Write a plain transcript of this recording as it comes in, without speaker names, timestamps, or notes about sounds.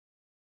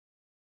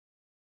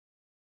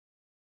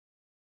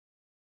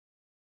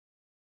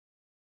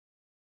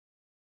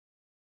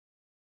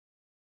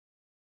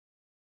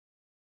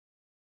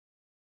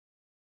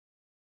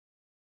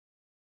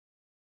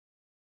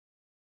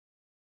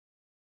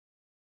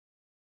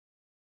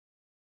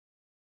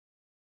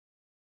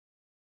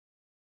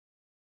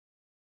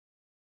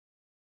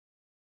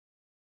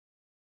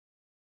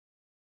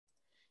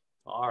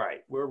All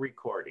right, we're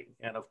recording.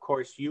 And of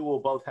course, you will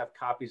both have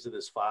copies of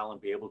this file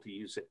and be able to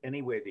use it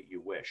any way that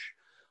you wish.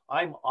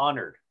 I'm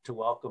honored to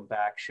welcome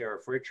back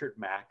Sheriff Richard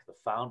Mack, the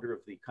founder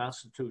of the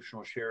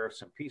Constitutional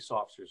Sheriffs and Peace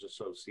Officers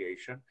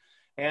Association,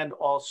 and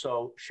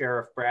also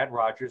Sheriff Brad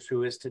Rogers,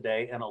 who is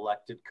today an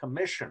elected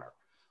commissioner.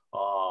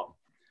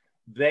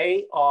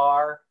 They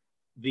are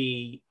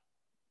the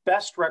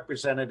best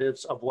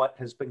representatives of what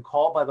has been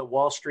called by the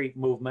Wall Street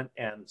movement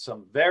and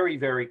some very,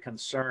 very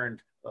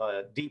concerned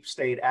deep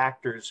state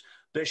actors,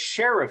 the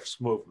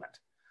sheriff's movement.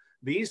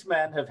 These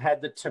men have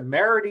had the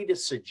temerity to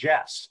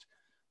suggest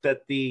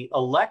that the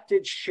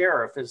elected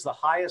sheriff is the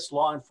highest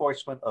law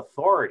enforcement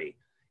authority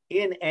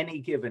in any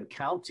given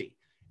county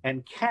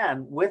and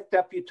can, with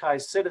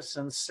deputized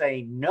citizens,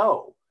 say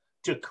no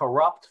to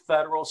corrupt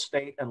federal,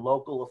 state, and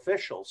local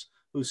officials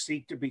who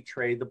seek to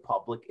betray the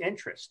public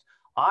interest.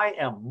 I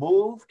am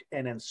moved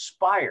and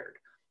inspired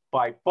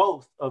by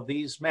both of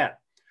these men.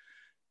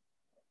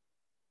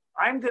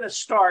 I'm going to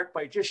start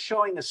by just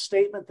showing a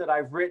statement that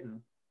I've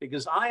written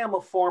because I am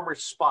a former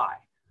spy.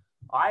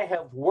 I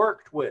have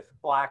worked with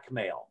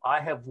blackmail. I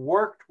have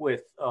worked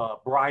with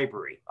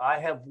bribery. I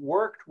have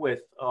worked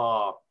with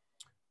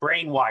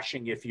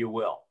brainwashing, if you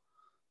will.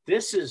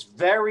 This is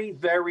very,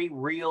 very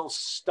real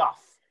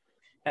stuff.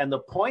 And the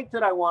point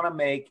that I want to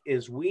make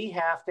is we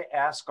have to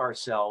ask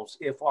ourselves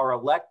if our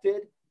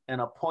elected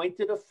and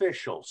appointed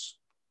officials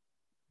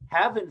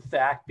have in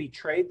fact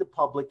betrayed the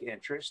public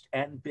interest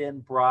and been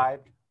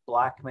bribed,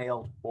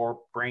 blackmailed, or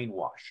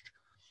brainwashed.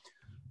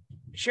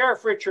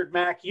 Sheriff Richard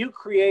Mack, you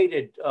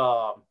created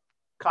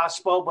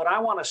COSPO, but I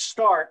want to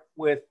start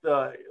with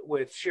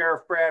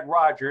Sheriff Brad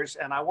Rogers,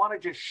 and I want to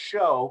just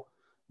show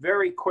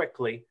very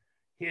quickly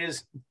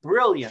his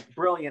brilliant,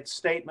 brilliant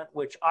statement,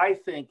 which I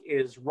think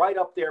is right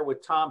up there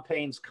with Tom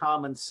Paine's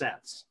common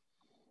sense.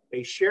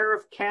 A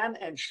sheriff can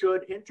and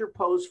should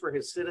interpose for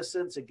his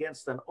citizens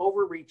against an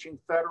overreaching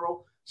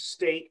federal,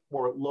 state,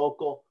 or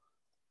local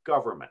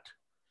government.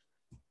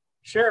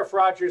 Sheriff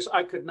Rogers,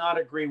 I could not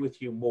agree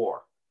with you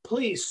more.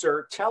 Please,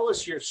 sir, tell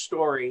us your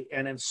story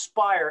and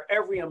inspire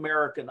every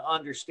American to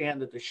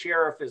understand that the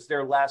sheriff is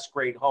their last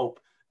great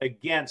hope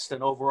against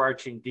an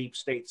overarching deep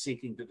state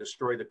seeking to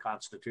destroy the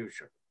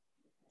Constitution.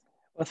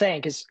 Well,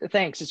 thanks.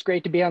 It's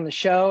great to be on the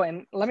show.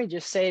 And let me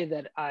just say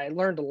that I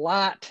learned a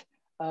lot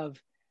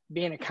of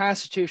being a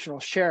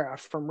constitutional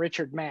sheriff from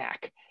Richard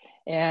Mack.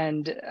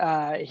 And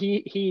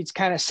he's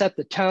kind of set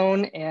the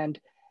tone. And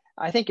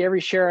I think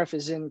every sheriff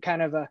is in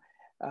kind of a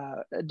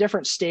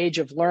different stage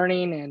of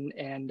learning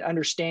and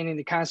understanding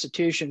the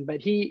Constitution,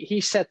 but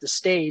he set the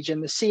stage,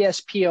 and the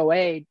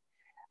CSPOA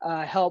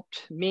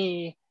helped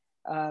me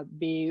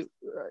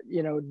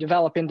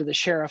develop into the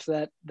sheriff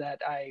that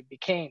I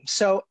became.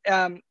 So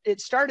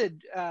it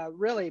started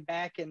really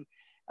back in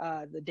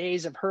the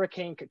days of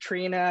Hurricane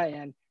Katrina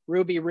and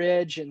Ruby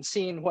Ridge, and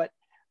seeing what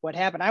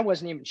happened. I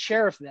wasn't even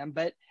sheriff then,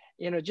 but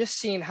just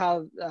seeing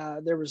how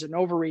there was an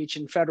overreach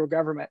in federal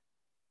government.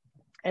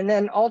 And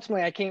then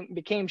ultimately I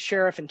became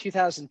sheriff in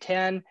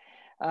 2010,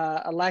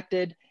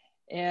 elected,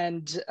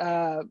 and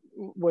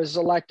was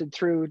elected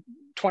through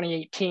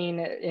 2018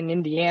 in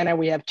Indiana.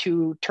 We have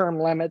 2-term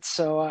limits,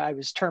 so I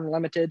was term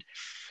limited.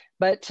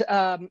 But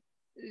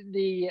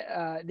the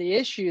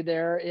issue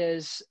there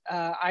is,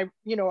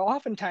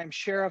 oftentimes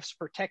sheriffs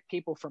protect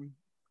people from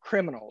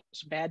criminals,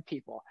 bad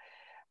people.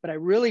 But I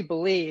really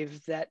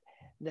believe that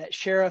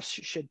sheriffs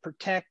should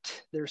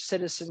protect their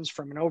citizens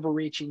from an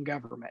overreaching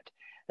government.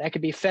 That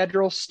could be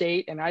federal,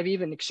 state, and I've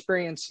even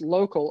experienced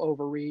local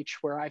overreach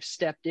where I've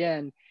stepped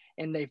in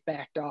and they've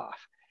backed off.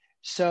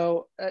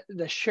 So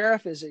the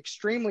sheriff is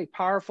extremely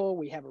powerful.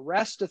 We have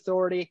arrest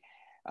authority.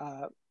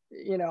 I'm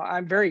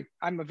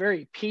a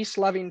very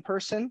peace-loving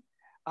person.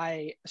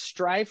 I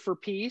strive for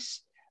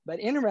peace, but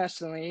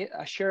interestingly,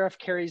 a sheriff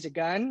carries a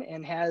gun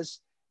and has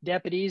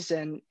deputies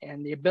and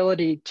the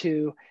ability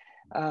to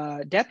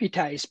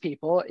deputize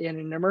people in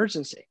an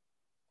emergency.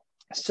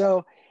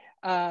 So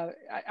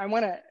I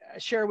want to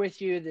share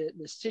with you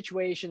the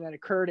situation that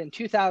occurred in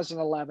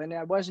 2011.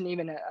 I wasn't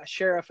even a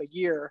sheriff a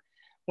year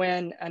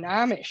when an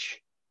Amish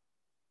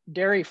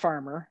dairy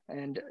farmer,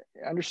 and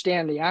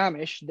understand the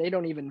Amish, they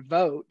don't even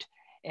vote,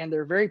 and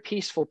they're very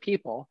peaceful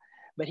people,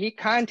 but he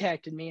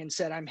contacted me and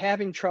said, I'm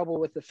having trouble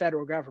with the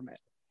federal government.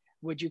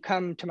 Would you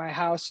come to my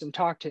house and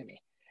talk to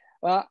me?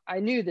 Well, I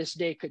knew this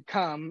day could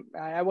come.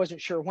 I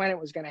wasn't sure when it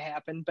was going to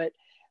happen, but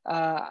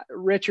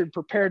Richard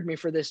prepared me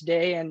for this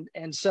day.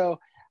 And so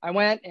I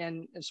went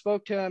and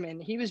spoke to him,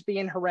 and he was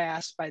being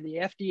harassed by the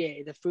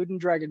FDA, the Food and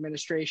Drug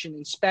Administration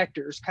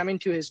inspectors, coming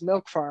to his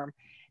milk farm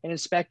and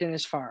inspecting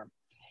his farm.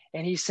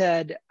 And he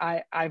said,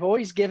 I've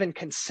always given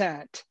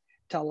consent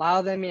to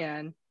allow them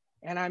in,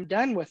 and I'm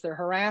done with their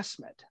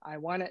harassment. I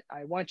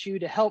want you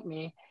to help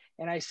me.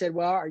 And I said,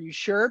 well, are you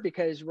sure?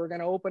 Because we're going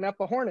to open up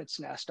a hornet's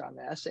nest on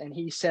this. And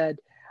he said,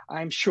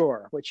 I'm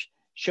sure, which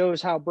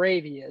shows how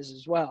brave he is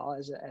as well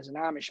as an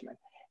Amishman.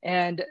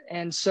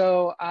 And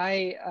so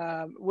I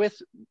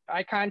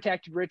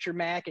contacted Richard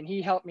Mack, and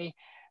he helped me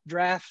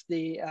draft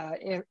the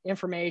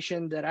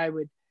information that I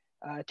would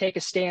take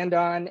a stand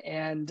on.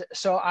 And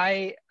so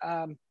I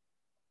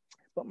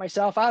put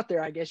myself out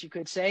there, I guess you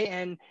could say,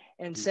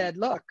 and said,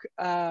 look,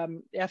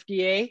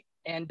 FDA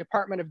and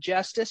Department of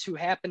Justice, who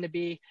happened to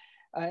be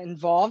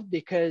involved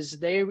because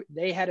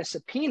they had a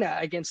subpoena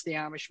against the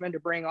Amishman to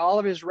bring all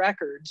of his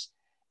records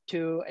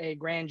to a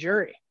grand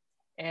jury.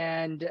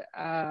 And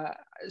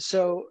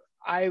so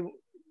I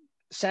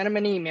sent him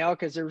an email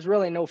because there was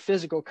really no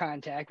physical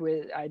contact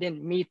I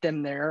didn't meet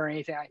them there or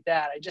anything like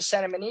that. I just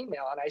sent him an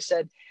email and I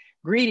said,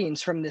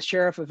 greetings from the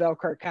Sheriff of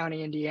Elkhart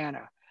County,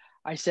 Indiana.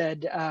 I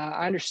said,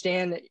 I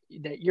understand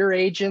that your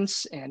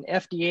agents and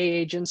FDA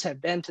agents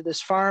have been to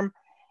this farm,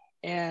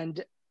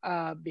 and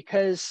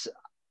because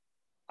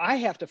I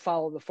have to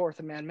follow the Fourth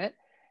Amendment,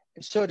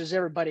 and so does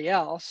everybody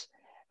else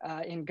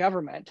in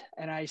government.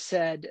 And I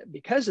said,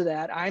 because of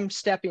that, I'm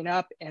stepping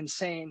up and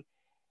saying,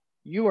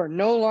 you are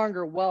no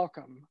longer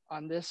welcome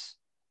on this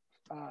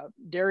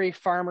dairy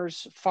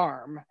farmer's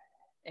farm,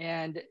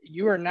 and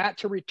you are not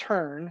to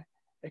return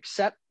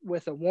except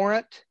with a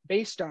warrant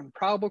based on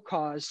probable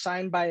cause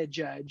signed by a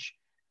judge,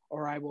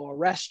 or I will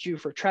arrest you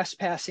for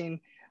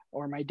trespassing,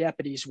 or my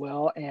deputies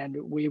will, and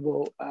we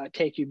will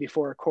take you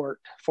before a court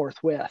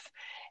forthwith.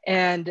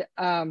 And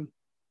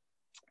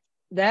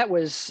that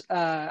was,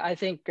 I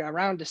think,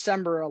 around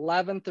December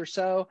 11th or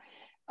so.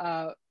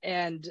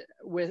 And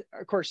with,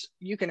 of course,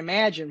 you can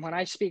imagine when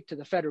I speak to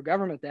the federal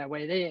government that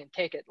way, they didn't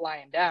take it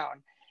lying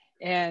down.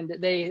 And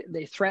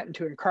they threatened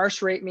to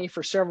incarcerate me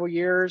for several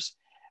years.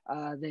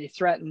 They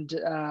threatened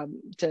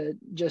to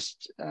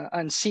just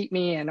unseat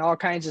me and all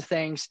kinds of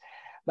things.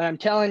 But I'm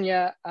telling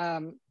you,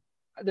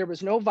 there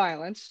was no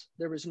violence,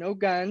 there was no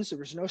guns, there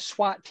was no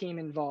SWAT team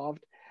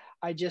involved.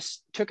 I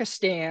just took a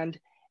stand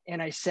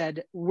and I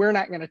said, we're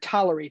not going to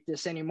tolerate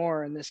this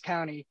anymore in this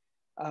county,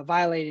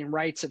 violating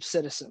rights of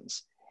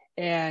citizens.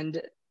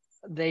 And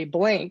they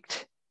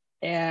blinked.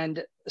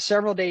 And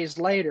several days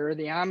later,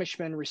 the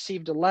Amishman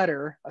received a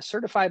letter, a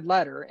certified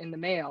letter in the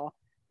mail,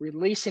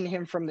 releasing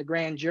him from the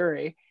grand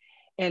jury.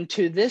 And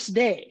to this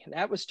day,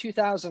 that was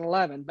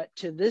 2011, but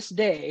to this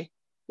day,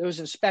 those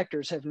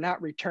inspectors have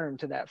not returned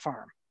to that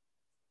farm.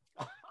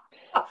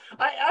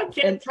 I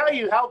can't tell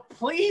you how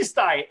pleased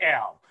I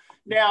am.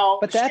 Now,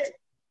 but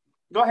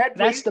go ahead, please.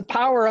 That's the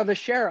power of a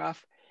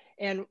sheriff.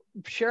 And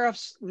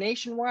sheriffs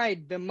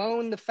nationwide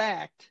bemoan the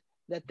fact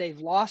that they've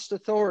lost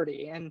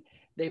authority and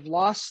they've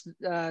lost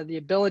the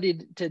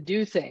ability to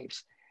do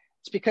things.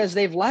 It's because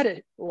they've let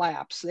it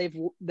lapse.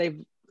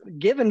 They've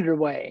given it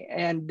away,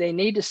 and they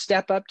need to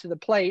step up to the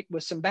plate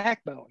with some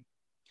backbone.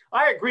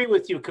 I agree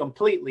with you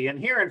completely. And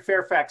here in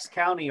Fairfax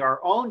County, our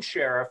own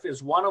sheriff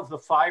is one of the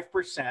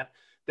 5%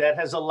 that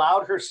has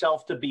allowed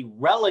herself to be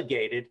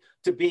relegated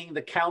to being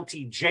the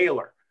county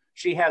jailer.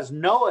 She has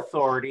no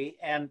authority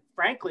and,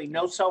 frankly,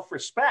 no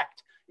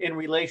self-respect in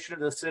relation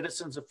to the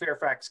citizens of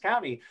Fairfax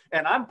County.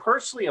 And I'm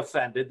personally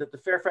offended that the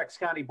Fairfax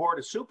County Board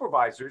of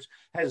Supervisors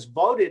has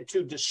voted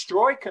to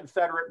destroy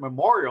Confederate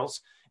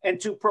memorials and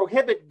to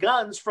prohibit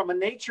guns from a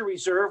nature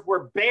reserve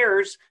where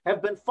bears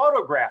have been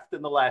photographed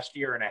in the last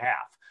year and a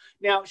half.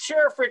 Now,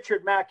 Sheriff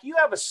Richard Mack, you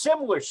have a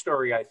similar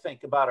story, I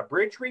think, about a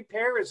bridge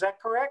repair. Is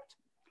that correct?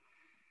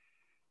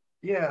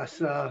 Yes.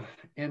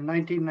 In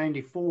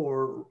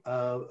 1994,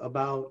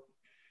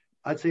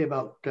 I'd say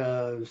about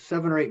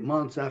 7 or 8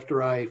 months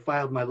after I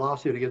filed my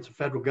lawsuit against the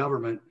federal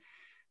government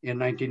in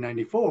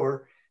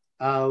 1994,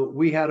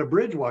 we had a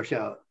bridge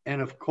washout.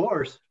 And of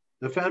course,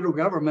 the federal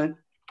government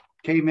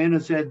came in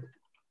and said,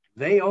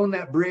 they own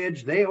that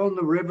bridge, they own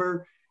the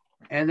river.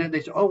 And then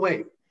they said, oh,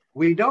 wait,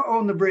 we don't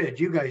own the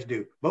bridge, you guys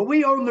do, but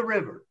we own the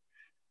river.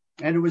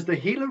 And it was the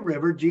Gila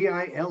River,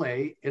 Gila,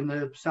 in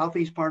the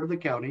southeast part of the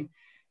county.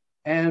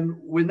 And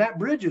when that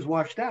bridge is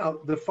washed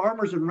out, the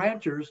farmers and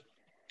ranchers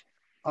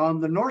on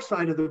the north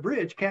side of the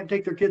bridge can't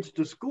take their kids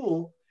to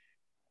school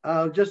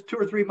just 2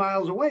 or 3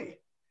 miles away.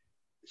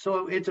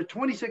 So it's a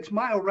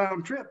 26-mile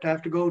round trip to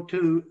have to go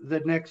to the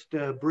next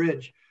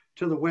bridge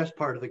to the west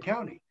part of the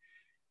county.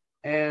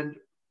 And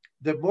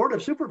the Board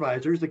of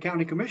Supervisors, the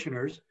county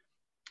commissioners,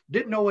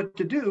 didn't know what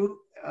to do.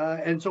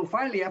 And so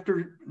finally,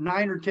 after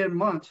 9 or 10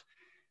 months,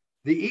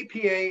 the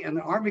EPA and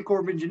the Army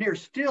Corps of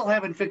Engineers still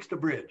haven't fixed the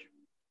bridge.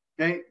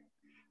 Okay.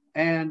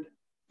 And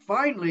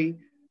finally,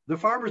 the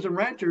farmers and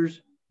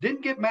ranchers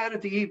didn't get mad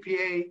at the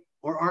EPA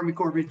or Army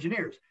Corps of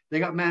Engineers. They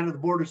got mad at the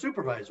Board of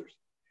Supervisors.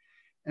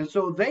 And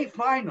so they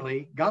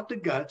finally got the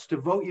guts to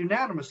vote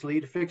unanimously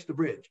to fix the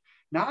bridge.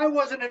 Now, I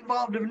wasn't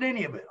involved in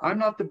any of it. I'm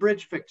not the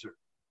bridge fixer,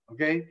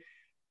 okay?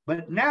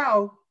 But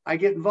now I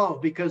get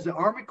involved because the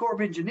Army Corps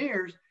of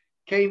Engineers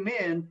came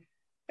in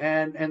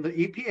and the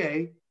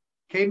EPA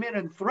came in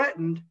and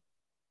threatened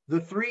the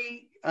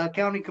 3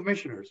 county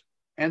commissioners.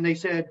 And they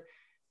said,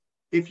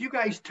 if you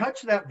guys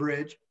touch that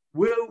bridge,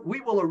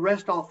 we will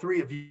arrest all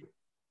 3 of you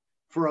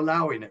for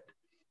allowing it.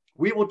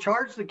 We will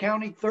charge the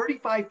county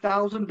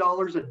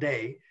 $35,000 a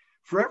day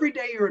for every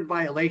day you're in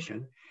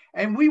violation,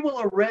 and we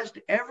will arrest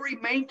every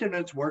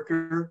maintenance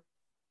worker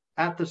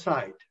at the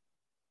site.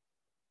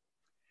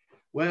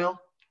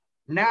 Well,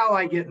 now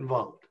I get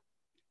involved.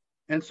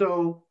 And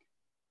so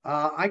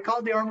I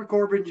called the Army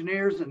Corps of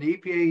Engineers and the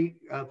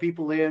EPA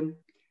people in,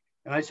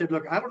 and I said,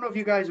 look, I don't know if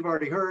you guys have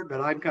already heard,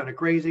 but I'm kind of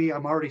crazy.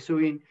 I'm already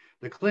suing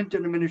the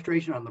Clinton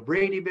administration on the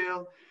Brady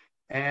bill,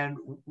 and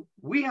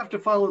we have to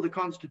follow the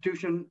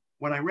Constitution.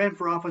 When I ran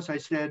for office, I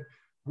said,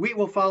 we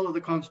will follow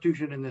the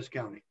Constitution in this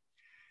county.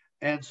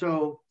 And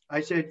so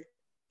I said,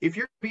 if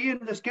you're being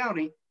in this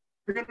county,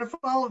 you're going to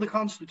follow the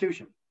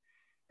Constitution.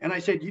 And I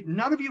said,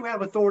 none of you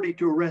have authority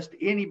to arrest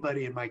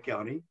anybody in my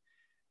county.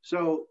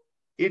 So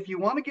if you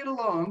want to get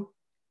along,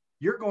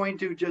 you're going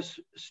to just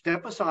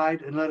step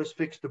aside and let us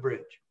fix the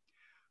bridge.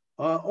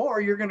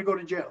 Or you're going to go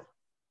to jail.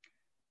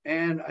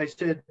 And I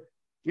said,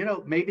 you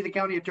know, maybe the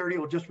county attorney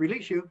will just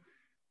release you,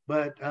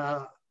 but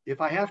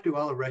if I have to,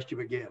 I'll arrest you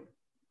again.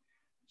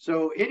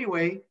 So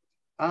anyway,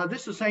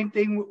 this is the same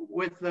thing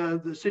with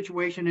the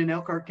situation in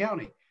Elkhart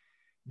County.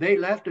 They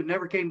left and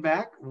never came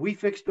back. We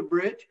fixed the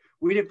bridge.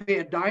 We didn't pay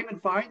a dime in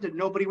fines and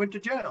nobody went to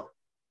jail.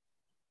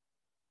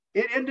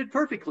 It ended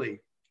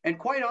perfectly. And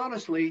quite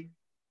honestly,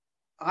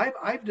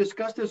 I've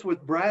discussed this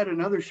with Brad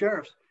and other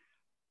sheriffs.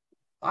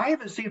 I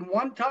haven't seen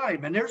one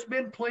time, and there's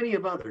been plenty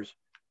of others.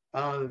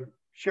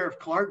 Sheriff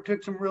Clark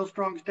took some real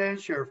strong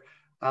stands. Sheriff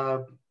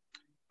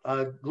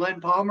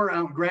Glenn Palmer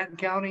out in Granton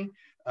County,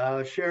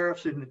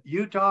 sheriffs in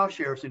Utah,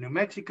 sheriffs in New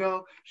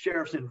Mexico,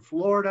 sheriffs in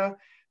Florida.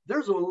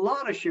 There's a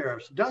lot of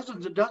sheriffs,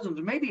 dozens and dozens,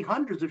 maybe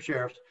hundreds of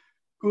sheriffs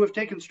who have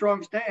taken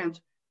strong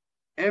stands.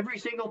 Every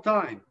single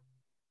time,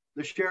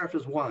 the sheriff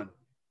has won.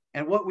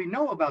 And what we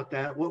know about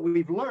that, what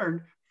we've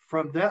learned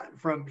from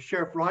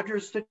Sheriff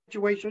Rogers'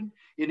 situation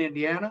in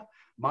Indiana,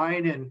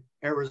 mine in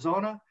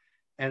Arizona,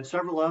 and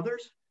several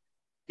others,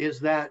 is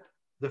that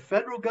the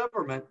federal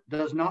government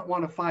does not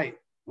want to fight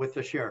with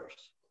the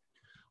sheriffs,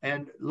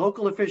 and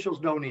local officials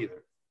don't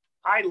either.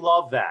 I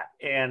love that,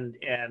 and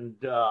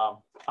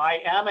I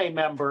am a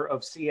member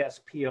of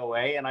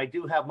CSPOA, and I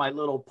do have my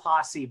little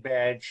posse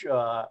badge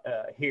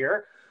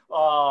here.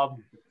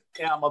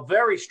 And I'm a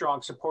very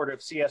strong supporter of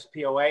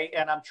CSPOA,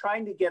 and I'm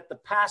trying to get the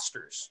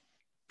pastors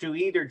to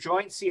either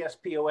join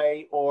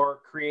CSPOA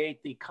or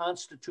create the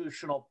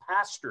Constitutional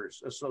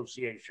Pastors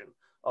Association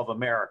of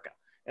America.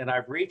 And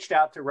I've reached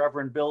out to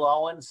Reverend Bill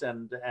Owens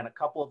and a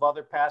couple of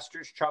other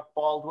pastors, Chuck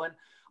Baldwin.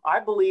 I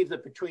believe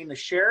that between the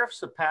sheriffs,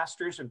 the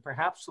pastors, and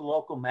perhaps the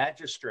local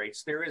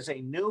magistrates, there is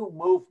a new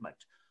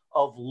movement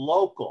of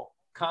local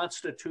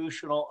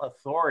constitutional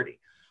authority.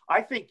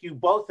 I think you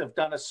both have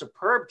done a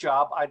superb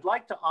job. I'd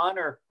like to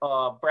honor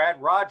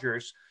Brad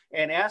Rogers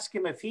and ask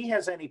him if he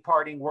has any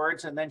parting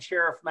words, and then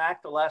Sheriff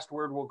Mack, the last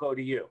word will go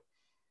to you.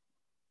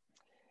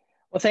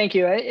 Well, thank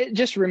you.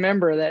 Just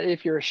remember that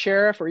if you're a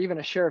sheriff or even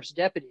a sheriff's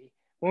deputy,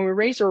 when we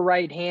raise our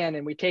right hand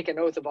and we take an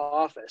oath of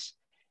office,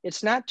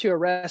 it's not to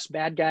arrest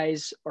bad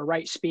guys or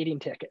write speeding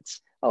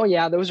tickets. Oh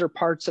yeah, those are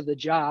parts of the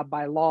job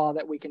by law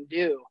that we can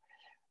do.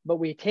 But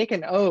we take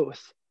an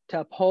oath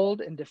to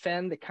uphold and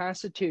defend the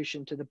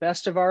Constitution to the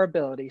best of our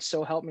ability,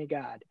 so help me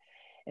God.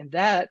 And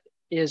that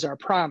is our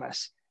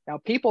promise. Now,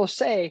 people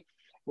say,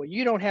 well,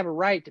 you don't have a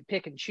right to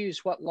pick and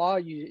choose what law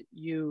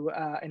you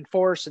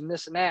enforce and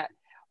this and that.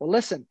 Well,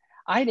 listen,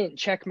 I didn't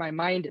check my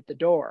mind at the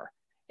door.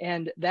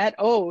 And that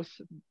oath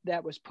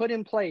that was put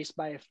in place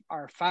by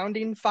our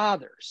founding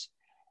fathers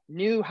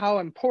knew how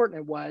important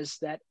it was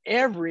that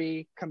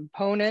every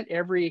component,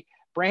 every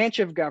branch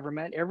of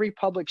government, every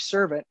public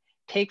servant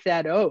take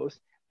that oath,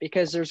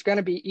 because there's going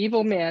to be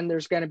evil men.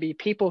 There's going to be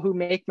people who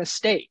make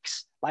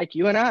mistakes like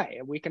you and I,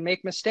 we can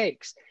make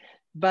mistakes.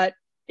 But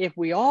if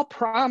we all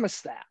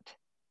promise that,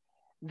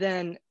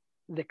 then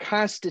the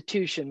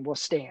Constitution will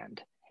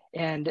stand.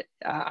 And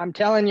I'm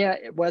telling you,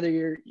 whether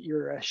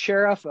you're a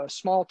sheriff of a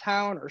small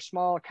town or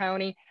small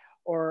county,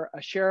 or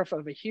a sheriff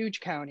of a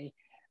huge county,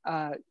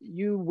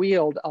 you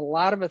wield a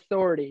lot of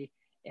authority,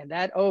 and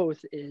that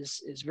oath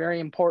is very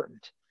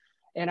important.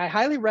 And I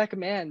highly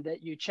recommend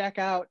that you check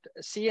out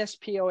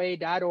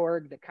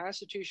cspoa.org, the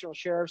Constitutional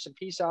Sheriffs and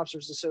Peace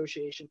Officers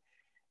Association.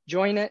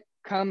 Join it,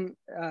 come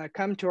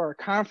to our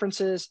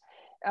conferences.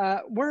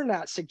 We're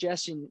not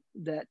suggesting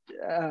that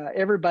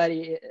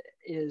everybody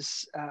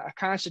is a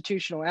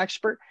constitutional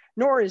expert,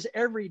 nor is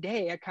every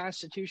day a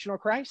constitutional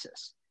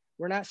crisis.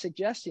 We're not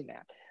suggesting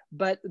that.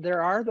 But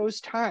there are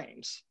those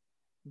times,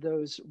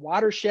 those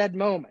watershed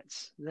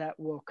moments that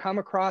will come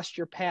across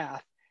your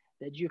path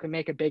that you can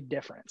make a big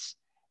difference.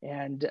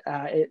 And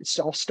it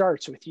all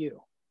starts with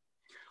you.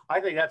 I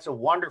think that's a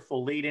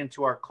wonderful lead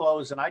into our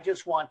close. And I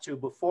just want to,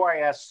 before I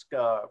ask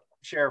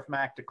Sheriff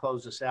Mack to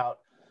close us out,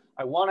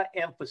 I want to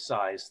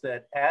emphasize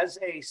that as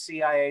a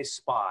CIA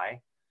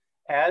spy,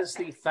 as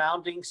the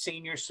founding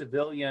senior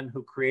civilian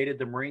who created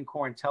the Marine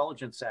Corps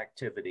intelligence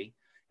activity,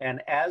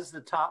 and as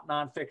the top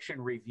nonfiction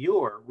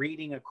reviewer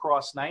reading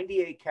across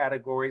 98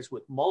 categories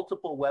with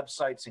multiple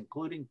websites,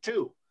 including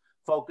 2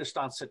 focused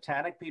on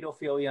satanic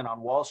pedophilia and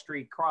on Wall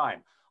Street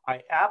crime,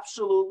 I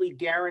absolutely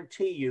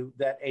guarantee you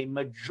that a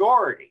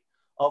majority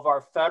of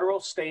our federal,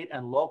 state,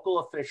 and local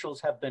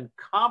officials have been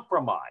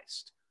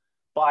compromised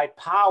by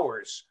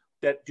powers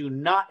that do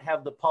not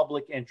have the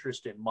public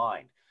interest in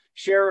mind.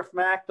 Sheriff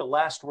Mack, the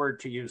last word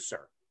to you,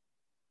 sir.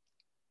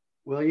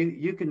 Well,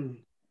 you can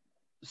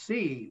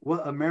see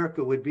what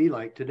America would be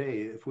like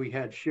today if we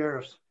had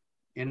sheriffs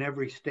in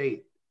every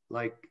state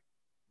like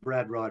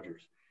Brad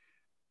Rogers.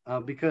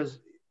 Because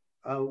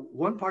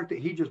one part that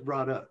he just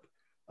brought up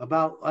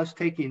about us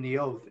taking the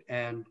oath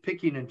and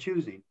picking and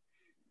choosing.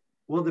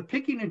 Well, the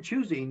picking and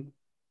choosing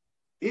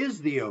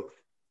is the oath.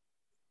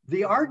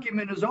 The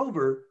argument is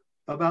over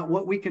about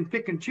what we can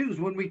pick and choose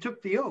when we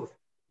took the oath.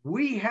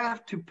 We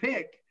have to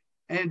pick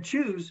and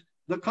choose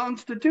the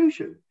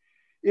Constitution.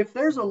 If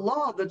there's a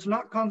law that's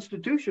not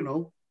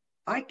constitutional,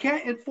 I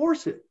can't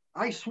enforce it.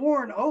 I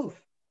swore an oath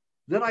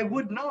that I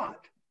would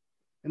not.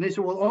 And they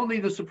said, well, only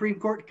the Supreme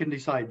Court can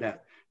decide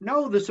that.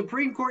 No, the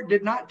Supreme Court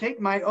did not take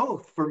my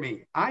oath for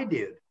me. I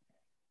did.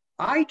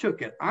 I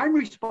took it. I'm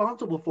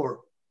responsible for it.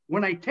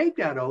 When I take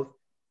that oath,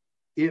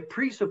 it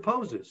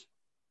presupposes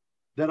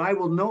that I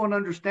will know and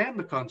understand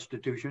the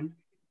Constitution,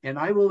 and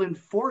I will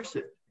enforce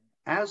it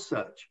as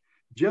such,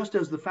 just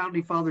as the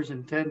Founding Fathers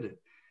intended.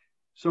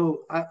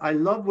 So I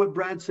love what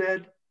Brad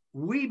said.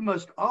 We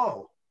must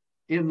all,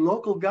 in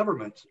local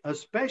governments,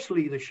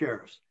 especially the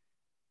sheriffs,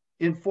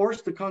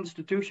 enforce the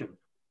Constitution.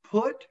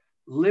 Put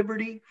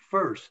liberty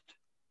first.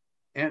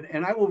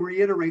 And I will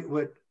reiterate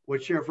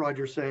what Sheriff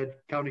Rogers said,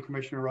 County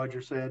Commissioner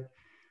Rogers said.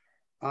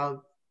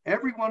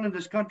 Everyone in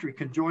this country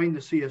can join the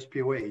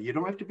CSPOA. You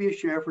don't have to be a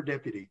sheriff or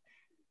deputy.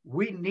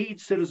 We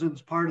need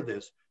citizens part of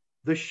this.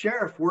 The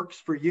sheriff works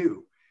for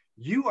you.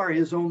 You are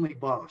his only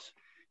boss.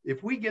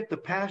 If we get the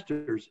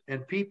pastors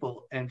and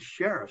people and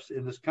sheriffs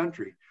in this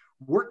country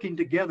working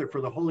together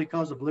for the holy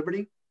cause of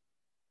liberty,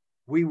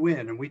 we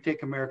win and we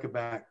take America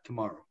back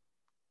tomorrow.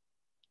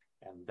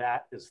 And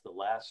that is the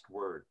last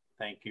word.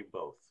 Thank you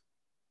both.